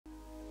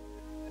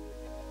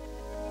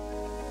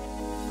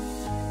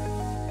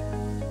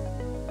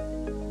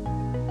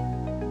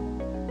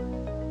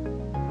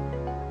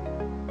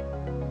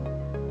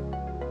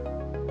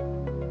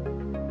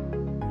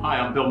Hi,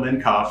 I'm Bill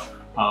Minkoff.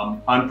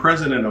 I'm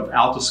president of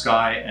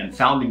AltiSky and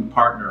founding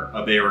partner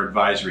of Air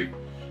Advisory.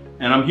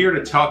 And I'm here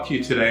to talk to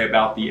you today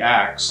about the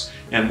AX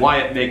and why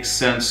it makes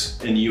sense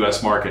in the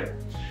US market.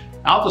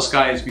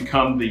 AltiSky has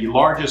become the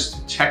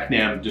largest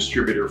Tecnam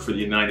distributor for the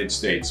United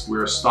States.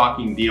 We're a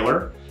stocking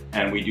dealer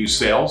and we do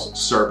sales,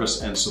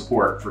 service, and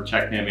support for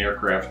Tecnam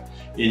aircraft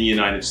in the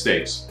United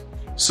States.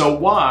 So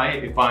why,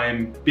 if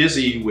I'm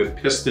busy with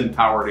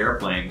piston-powered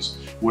airplanes,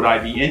 would I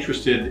be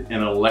interested in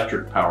an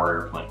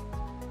electric-powered airplane?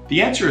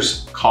 The answer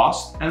is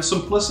cost and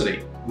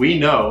simplicity. We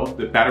know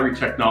that battery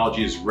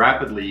technology is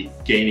rapidly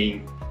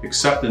gaining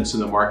acceptance in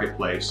the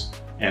marketplace,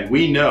 and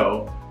we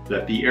know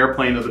that the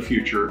airplane of the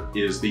future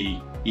is the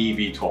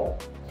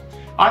eVTOL.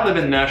 I live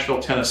in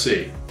Nashville,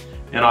 Tennessee,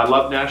 and I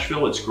love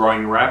Nashville. It's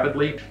growing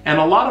rapidly, and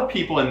a lot of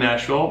people in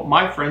Nashville,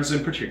 my friends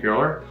in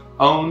particular,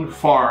 own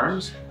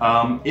farms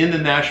in the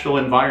Nashville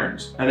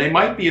environs, and they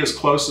might be as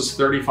close as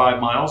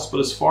 35 miles, but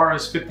as far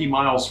as 50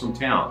 miles from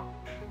town.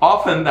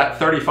 Often that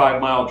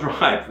 35-mile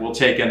drive will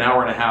take an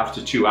hour and a half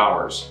to 2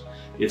 hours.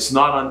 It's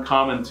not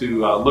uncommon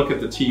to look at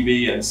the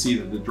TV and see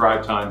that the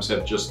drive times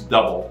have just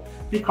doubled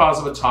because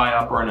of a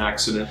tie-up or an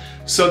accident.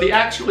 So the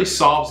AX really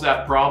solves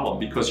that problem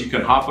because you can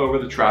hop over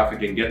the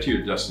traffic and get to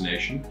your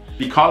destination.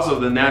 Because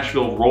of the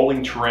Nashville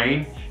rolling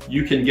terrain,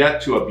 you can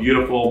get to a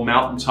beautiful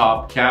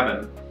mountaintop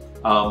cabin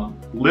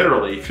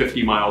literally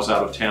 50 miles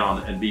out of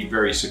town and be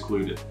very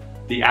secluded.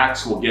 The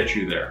AX will get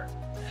you there.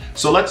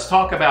 So let's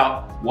talk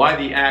about why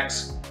the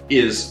AX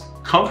is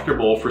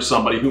comfortable for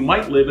somebody who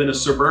might live in a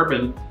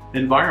suburban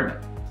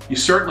environment. You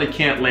certainly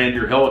can't land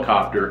your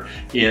helicopter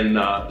in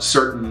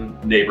certain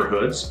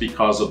neighborhoods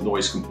because of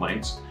noise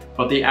complaints,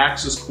 but the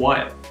AX is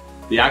quiet.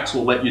 The AX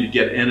will let you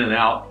get in and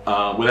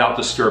out without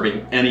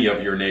disturbing any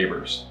of your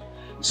neighbors.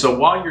 So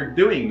while you're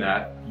doing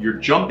that, you're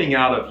jumping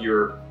out of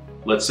your,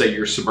 let's say,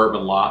 your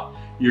suburban lot,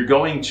 you're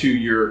going to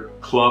your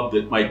club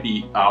that might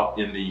be out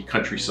in the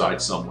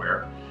countryside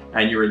somewhere,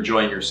 and you're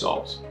enjoying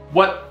yourselves.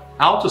 What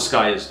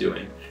AltiSky is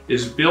doing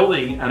is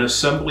building an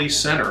assembly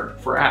center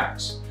for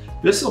AX.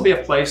 This will be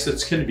a place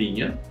that's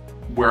convenient,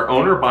 where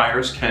owner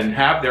buyers can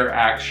have their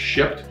AX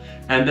shipped,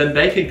 and then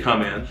they can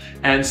come in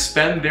and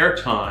spend their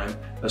time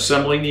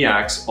assembling the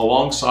AX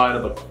alongside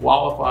of a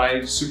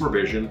qualified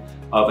supervision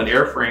of an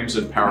airframes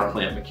and power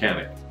plant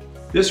mechanic.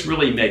 This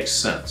really makes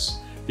sense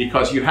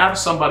because you have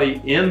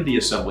somebody in the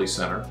assembly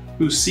center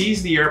who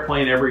sees the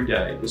airplane every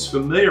day, is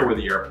familiar with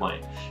the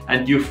airplane,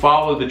 and you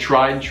follow the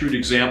tried and true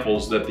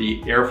examples that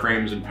the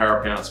airframes and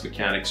power plants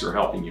mechanics are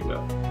helping you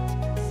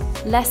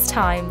with. Less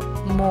time,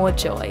 more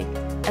joy,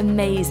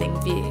 amazing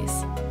views.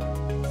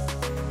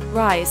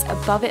 Rise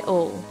above it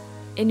all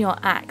in your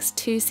AX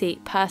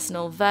 2-seat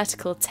personal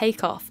vertical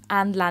takeoff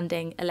and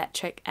landing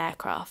electric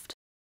aircraft.